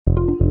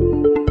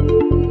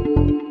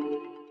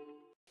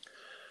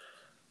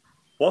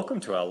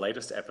Welcome to our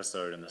latest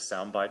episode in the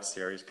Soundbite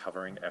series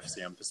covering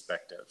FCM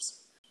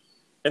perspectives.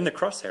 In the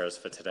crosshairs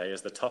for today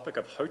is the topic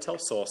of hotel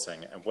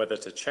sourcing and whether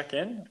to check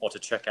in or to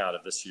check out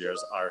of this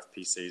year's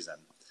RFP season.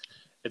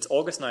 It's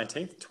August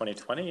 19th,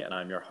 2020, and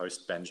I'm your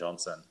host, Ben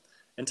Johnson.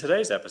 In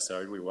today's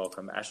episode, we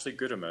welcome Ashley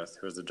Gutermuth,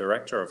 who is the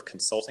Director of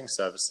Consulting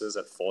Services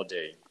at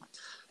 4D.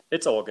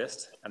 It's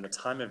August and the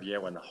time of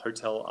year when the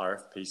hotel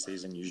RFP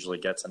season usually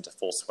gets into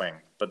full swing,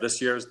 but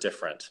this year is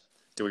different.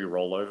 Do we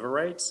roll over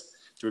rates?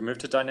 Do we move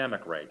to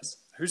dynamic rates?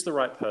 Who's the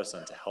right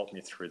person to help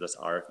me through this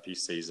RFP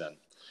season?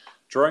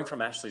 Drawing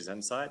from Ashley's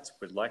insights,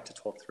 we'd like to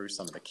talk through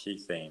some of the key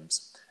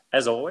themes.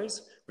 As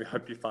always, we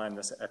hope you find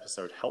this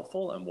episode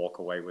helpful and walk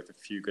away with a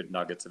few good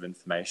nuggets of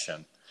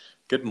information.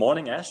 Good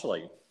morning,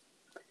 Ashley.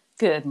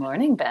 Good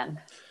morning, Ben.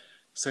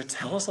 So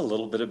tell us a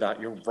little bit about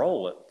your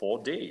role at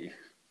 4D.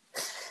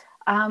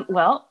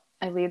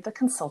 I lead the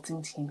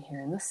consulting team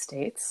here in the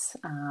States.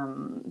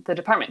 The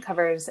department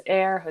covers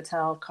air,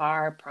 hotel,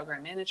 car,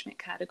 program management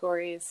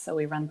categories. So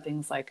we run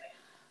things like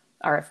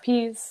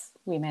RFPs,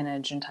 we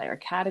manage entire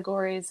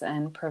categories,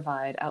 and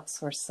provide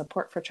outsourced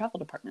support for travel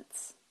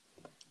departments.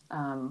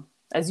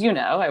 As you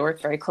know, I work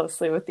very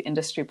closely with the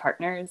industry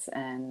partners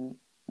and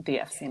the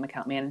FCM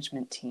account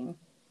management team.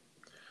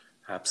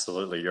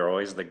 Absolutely. You're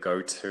always the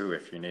go-to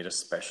if you need a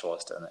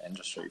specialist in the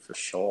industry, for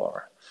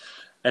sure.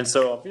 And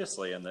so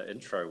obviously in the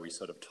intro, we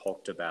sort of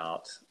talked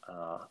about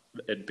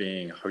it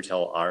being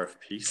hotel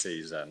RFP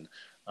season.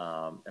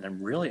 And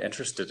I'm really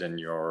interested in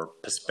your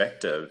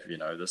perspective. You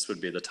know, this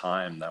would be the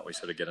time that we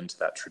sort of get into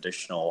that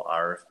traditional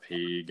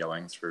RFP,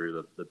 going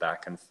through the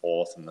back and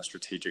forth and the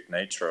strategic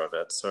nature of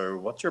it. So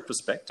what's your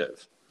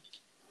perspective?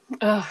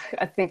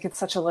 I think it's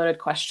such a loaded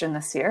question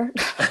this year.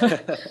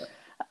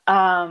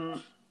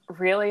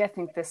 Really, I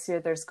think this year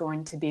there's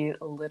going to be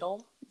a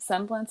little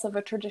semblance of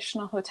a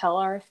traditional hotel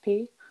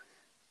RFP.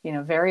 You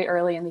know, very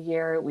early in the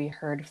year, we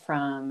heard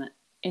from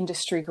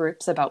industry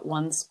groups about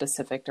one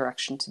specific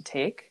direction to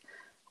take,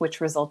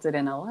 which resulted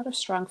in a lot of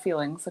strong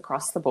feelings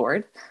across the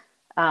board.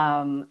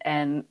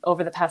 And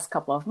over the past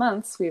couple of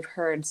months, we've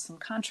heard some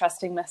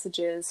contrasting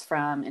messages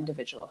from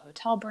individual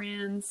hotel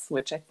brands,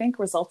 which I think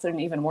resulted in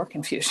even more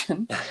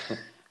confusion.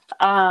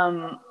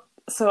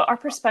 So our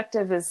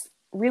perspective is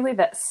really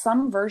that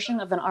some version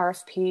of an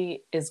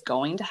RFP is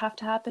going to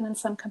happen in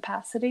some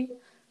capacity.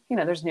 You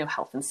know, there's new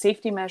health and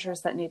safety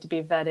measures that need to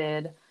be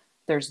vetted.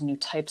 There's new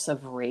types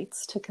of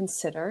rates to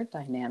consider,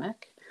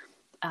 dynamic.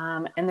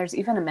 And there's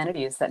even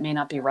amenities that may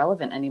not be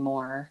relevant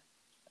anymore.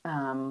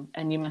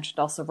 And you mentioned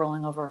also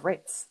rolling over of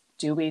rates.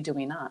 Do we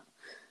not?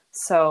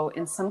 So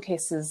in some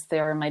cases,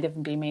 there might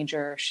even be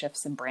major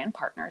shifts in brand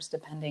partners,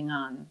 depending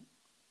on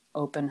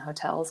open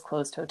hotels,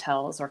 closed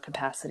hotels, or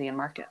capacity in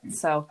market.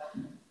 So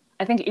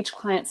I think each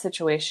client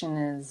situation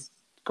is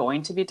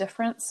going to be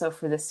different. So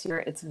for this year,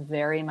 it's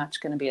very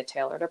much going to be a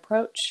tailored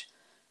approach,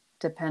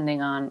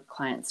 depending on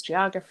client's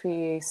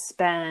geography,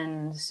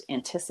 spend,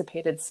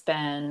 anticipated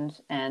spend,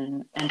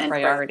 and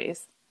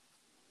priorities.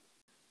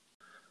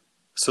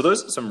 So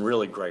those are some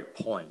really great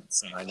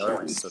points. And I know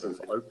we sort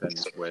of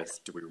opened with,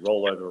 do we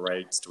roll over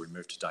rates? Do we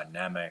move to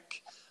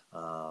dynamic?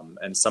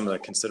 And some of the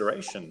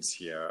considerations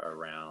here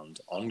around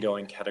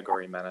ongoing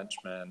category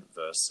management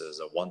versus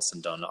a once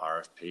and done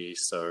RFP.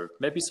 So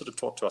maybe sort of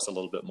talk to us a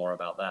little bit more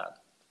about that.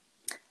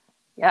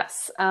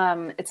 Yes,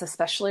 it's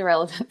especially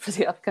relevant for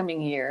the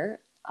upcoming year,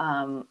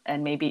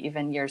 and maybe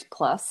even years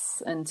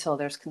plus until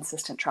there's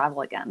consistent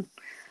travel again.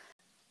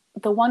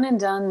 The one and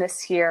done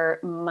this year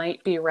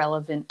might be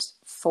relevant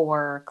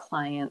for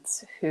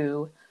clients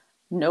who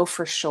know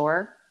for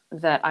sure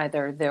that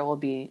either there will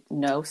be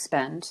no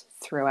spend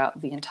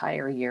throughout the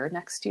entire year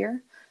next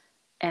year,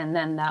 and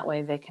then that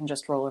way they can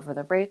just roll over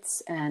the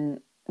rates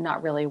and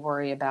not really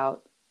worry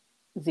about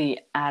the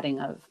adding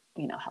of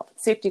health and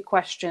safety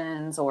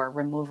questions or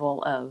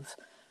removal of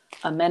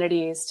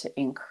amenities to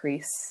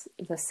increase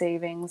the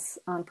savings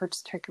on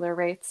particular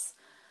rates.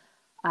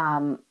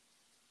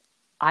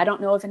 I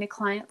don't know of any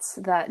clients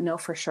that know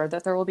for sure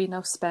that there will be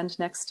no spend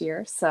next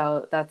year.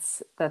 So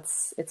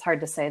it's hard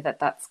to say that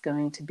that's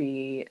going to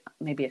be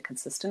maybe a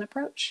consistent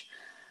approach.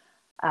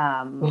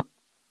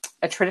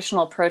 A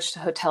traditional approach to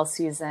hotel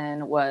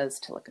season was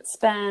to look at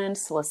spend,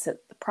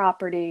 solicit the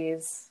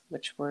properties,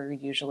 which were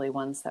usually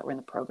ones that were in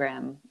the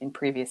program in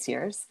previous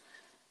years,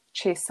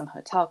 chase some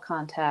hotel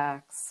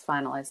contacts,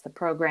 finalize the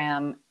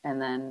program, and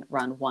then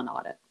run one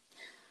audit.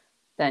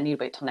 Then you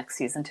wait till next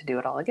season to do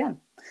it all again.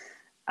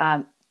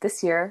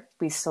 This year,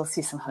 we still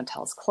see some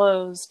hotels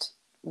closed.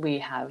 We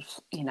have,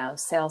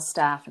 sales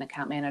staff and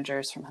account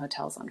managers from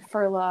hotels on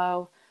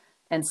furlough,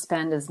 and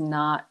spend is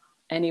not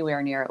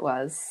anywhere near it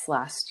was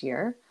last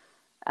year.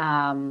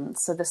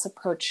 So this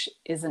approach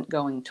isn't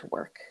going to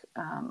work.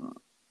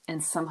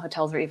 And some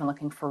hotels are even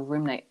looking for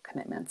room night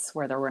commitments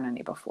where there weren't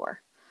any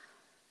before.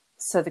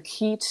 So the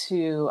key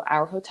to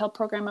our hotel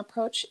program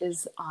approach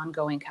is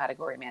ongoing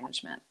category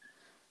management.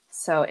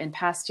 So in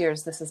past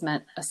years, this has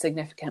meant a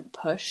significant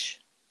push,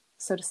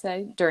 so to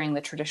say, during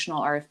the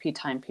traditional RFP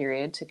time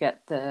period to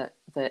get the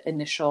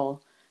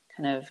initial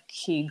kind of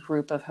key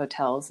group of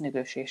hotels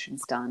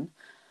negotiations done.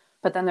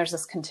 But then there's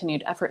this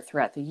continued effort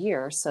throughout the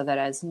year so that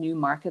as new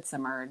markets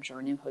emerge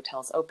or new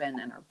hotels open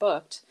and are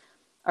booked,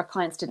 our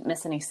clients didn't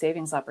miss any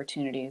savings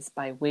opportunities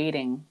by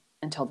waiting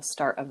until the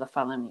start of the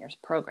following year's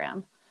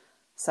program.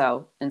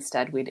 So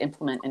instead, we'd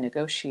implement and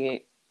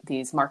negotiate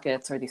these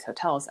markets or these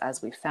hotels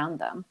as we found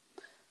them.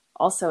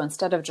 Also,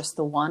 instead of just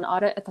the one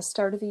audit at the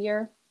start of the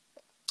year,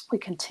 we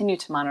continue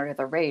to monitor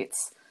the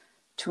rates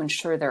to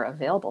ensure they're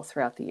available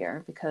throughout the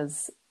year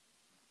because,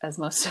 as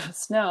most of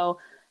us know,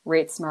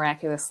 rates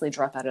miraculously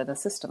drop out of the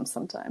system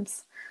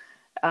sometimes.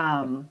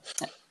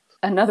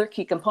 Another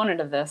key component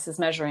of this is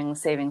measuring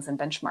savings and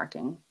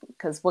benchmarking,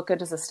 because what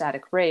good is a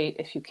static rate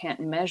if you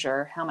can't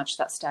measure how much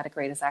that static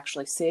rate is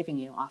actually saving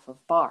you off of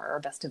BAR, or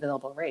best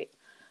available rate?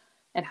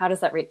 And how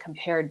does that rate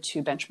compare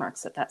to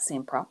benchmarks at that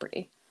same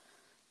property?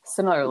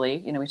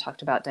 Similarly, we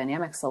talked about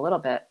dynamics a little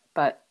bit,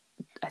 but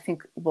I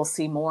think we'll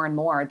see more and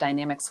more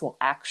dynamics will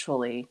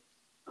actually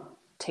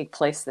take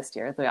place this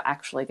year. They'll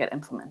actually get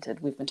implemented.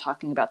 We've been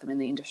talking about them in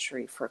the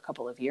industry for a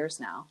couple of years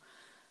now.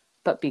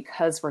 But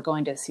because we're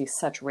going to see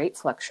such rate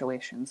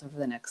fluctuations over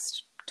the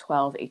next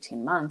 12,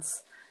 18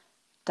 months,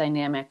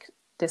 dynamic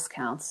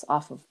discounts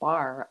off of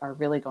BAR are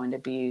really going to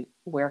be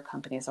where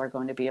companies are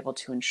going to be able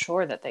to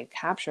ensure that they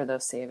capture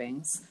those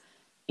savings,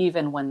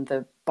 even when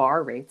the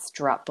BAR rates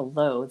drop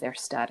below their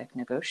static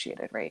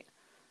negotiated rate.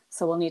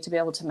 So we'll need to be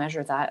able to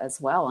measure that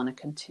as well on a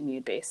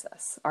continued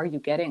basis. Are you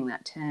getting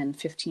that 10,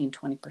 15,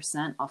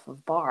 20% off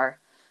of BAR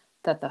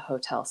that the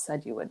hotel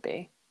said you would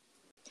be?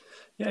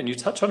 Yeah, and you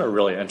touch on a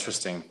really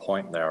interesting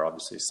point there.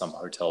 Obviously, some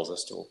hotels are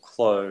still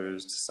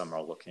closed. Some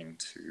are looking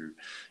to,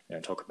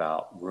 talk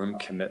about room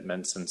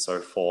commitments and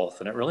so forth.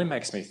 And it really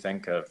makes me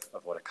think of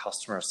what a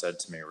customer said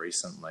to me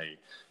recently.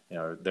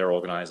 Their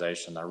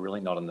organization, they're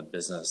really not in the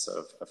business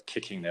of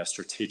kicking their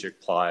strategic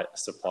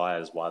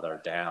suppliers while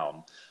they're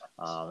down.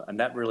 And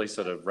that really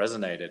sort of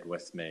resonated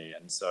with me.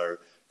 And so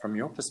from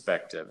your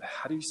perspective,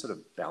 how do you sort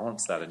of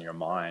balance that in your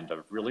mind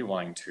of really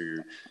wanting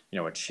to,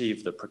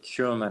 achieve the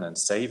procurement and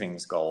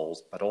savings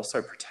goals, but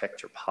also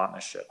protect your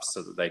partnerships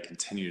so that they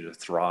continue to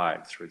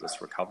thrive through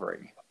this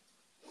recovery?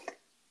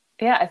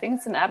 Yeah, I think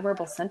it's an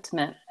admirable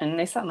sentiment, and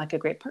they sound like a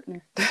great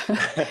partner.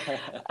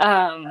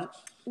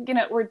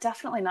 We're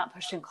definitely not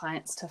pushing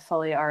clients to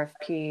fully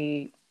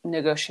RFP,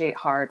 negotiate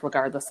hard,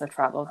 regardless of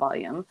travel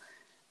volume.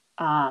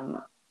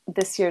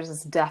 This year's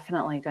is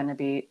definitely going to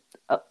be,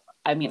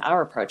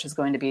 our approach is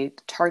going to be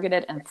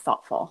targeted and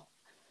thoughtful.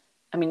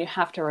 You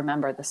have to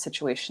remember the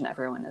situation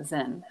everyone is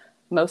in.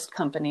 Most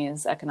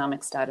companies'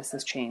 economic status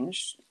has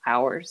changed.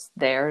 Ours,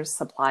 theirs,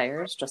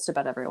 suppliers, just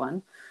about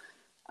everyone.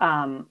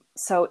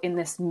 So in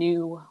this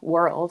new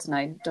world, and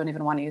I don't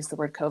even want to use the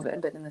word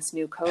COVID, but in this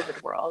new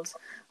COVID world,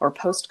 or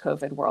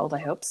post-COVID world, I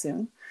hope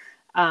soon,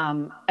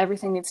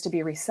 everything needs to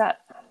be reset.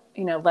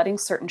 Letting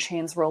certain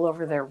chains roll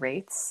over their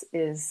rates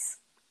is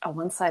a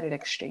one-sided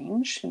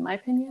exchange, in my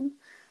opinion.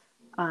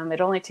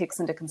 It only takes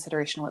into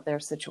consideration what their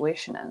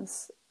situation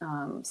is.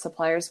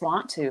 Suppliers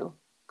want to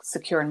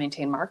secure and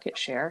maintain market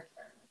share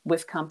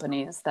with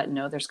companies that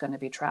know there's going to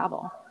be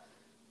travel.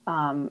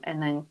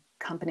 And then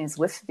companies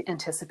with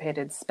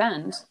anticipated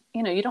spend,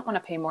 you don't want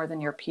to pay more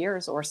than your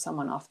peers or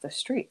someone off the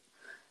street.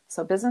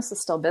 So business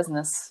is still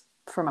business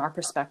from our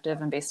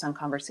perspective and based on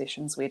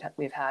conversations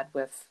we've had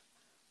with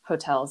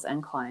hotels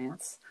and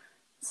clients.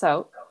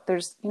 So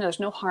there's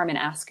no harm in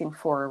asking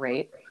for a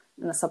rate,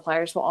 and the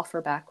suppliers will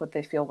offer back what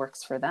they feel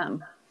works for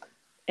them.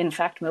 In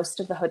fact, most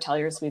of the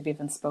hoteliers we've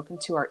even spoken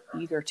to are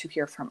eager to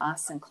hear from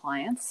us and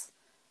clients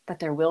that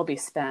there will be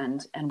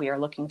spend and we are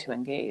looking to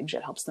engage.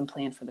 It helps them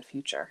plan for the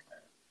future.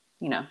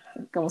 It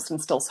almost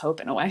instills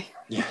hope in a way.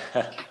 Yeah,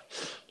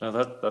 no,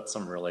 that's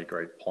some really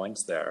great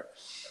points there.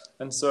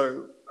 And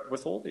so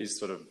with all these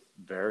sort of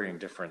varying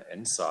different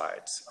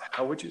insights,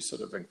 how would you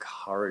sort of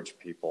encourage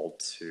people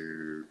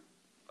to,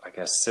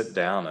 sit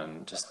down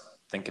and just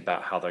think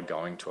about how they're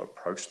going to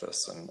approach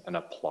this and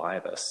apply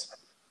this?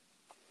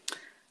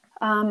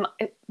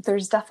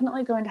 There's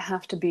definitely going to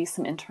have to be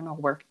some internal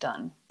work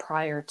done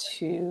prior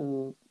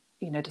to,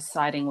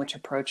 deciding which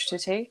approach to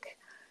take.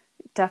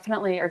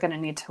 Definitely are going to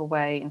need to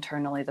weigh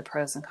internally the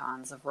pros and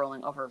cons of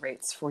rolling over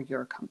rates for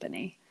your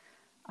company.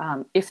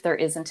 If there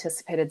is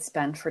anticipated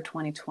spend for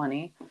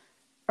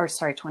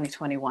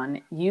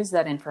 2021, use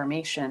that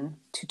information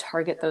to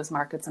target those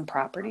markets and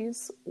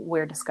properties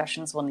where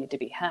discussions will need to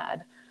be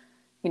had.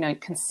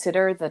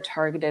 Consider the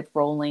targeted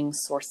rolling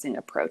sourcing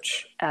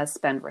approach as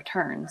spend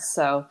returns.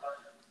 So,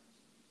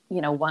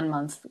 1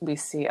 month we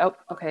see,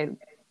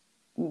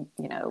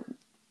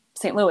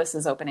 St. Louis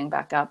is opening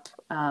back up.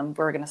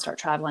 We're going to start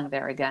traveling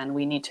there again.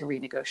 We need to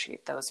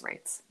renegotiate those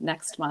rates.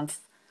 Next month,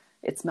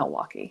 it's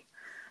Milwaukee.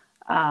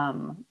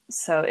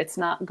 So it's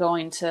not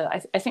going to,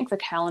 I think the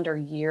calendar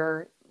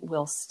year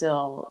rates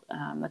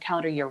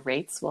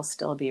will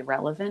still be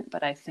relevant,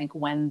 but I think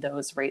when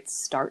those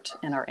rates start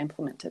and are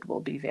implemented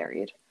will be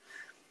varied.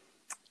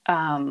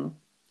 You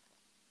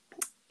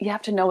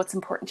have to know what's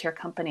important to your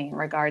company in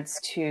regards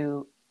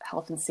to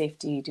health and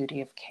safety,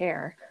 duty of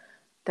care.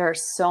 There are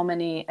so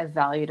many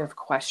evaluative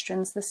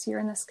questions this year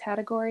in this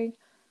category.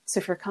 So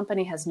if your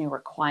company has new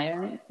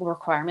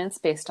requirements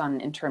based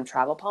on interim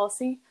travel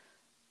policy,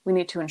 we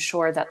need to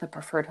ensure that the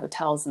preferred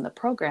hotels in the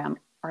program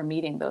are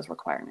meeting those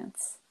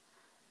requirements.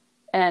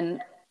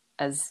 And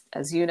as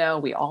you know,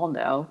 we all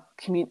know,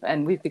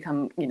 and we've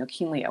become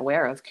keenly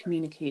aware of,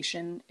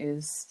 communication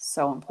is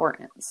so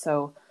important.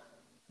 So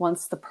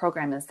once the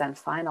program is then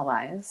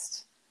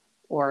finalized,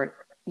 or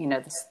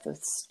the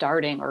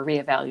starting or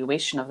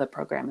reevaluation of the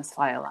program is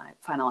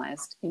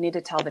finalized, you need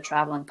to tell the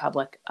traveling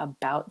public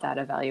about that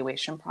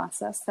evaluation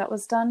process that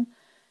was done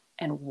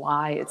and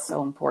why it's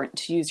so important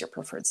to use your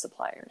preferred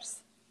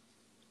suppliers.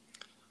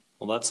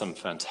 Well, that's some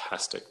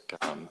fantastic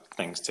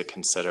things to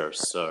consider.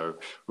 So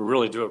we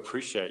really do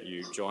appreciate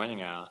you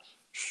joining our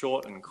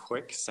short and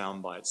quick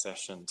soundbite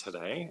session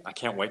today. I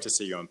can't wait to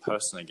see you in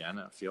person again.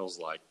 It feels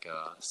like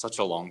such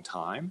a long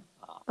time.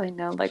 I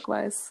know,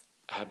 likewise.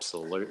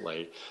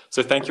 Absolutely.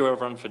 So thank you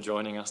everyone for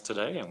joining us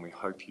today, and we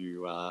hope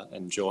you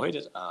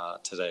enjoyed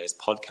today's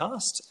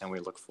podcast, and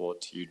we look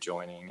forward to you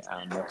joining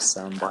our next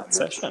soundbite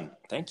session.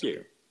 Thank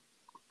you.